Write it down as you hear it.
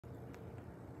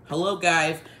Hello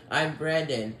guys, I'm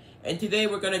Brandon, and today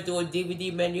we're gonna do a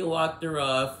DVD menu walkthrough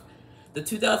of the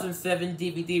 2007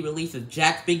 DVD release of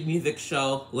Jack's Big Music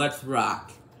Show, Let's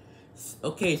Rock.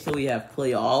 Okay, so we have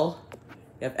Play All,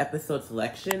 we have Episode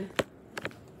Selection,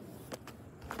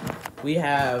 we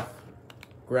have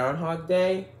Groundhog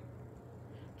Day,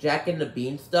 Jack and the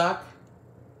Beanstalk,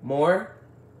 More,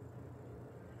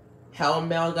 Hal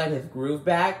Mel got his groove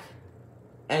back,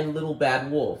 and Little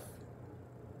Bad Wolf.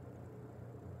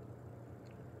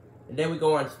 And then we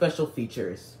go on special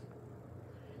features.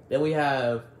 Then we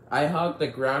have I Hog the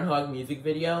Groundhog music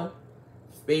video,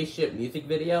 Spaceship music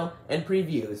video, and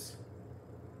previews.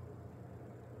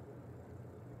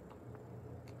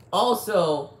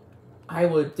 Also, I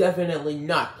would definitely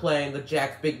not playing the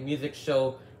Jack's Big Music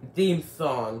Show theme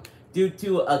song due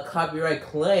to a copyright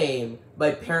claim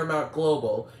by Paramount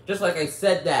Global. Just like I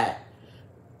said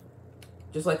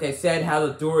how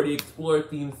the Dora the Explorer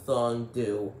theme song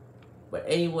do. But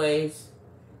anyways,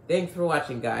 thanks for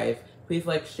watching, guys. Please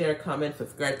like, share, comment,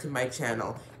 subscribe to my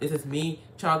channel. This is me,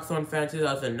 ChalkStormFan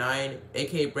 2009,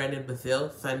 aka Brandon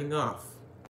Bazil, signing off.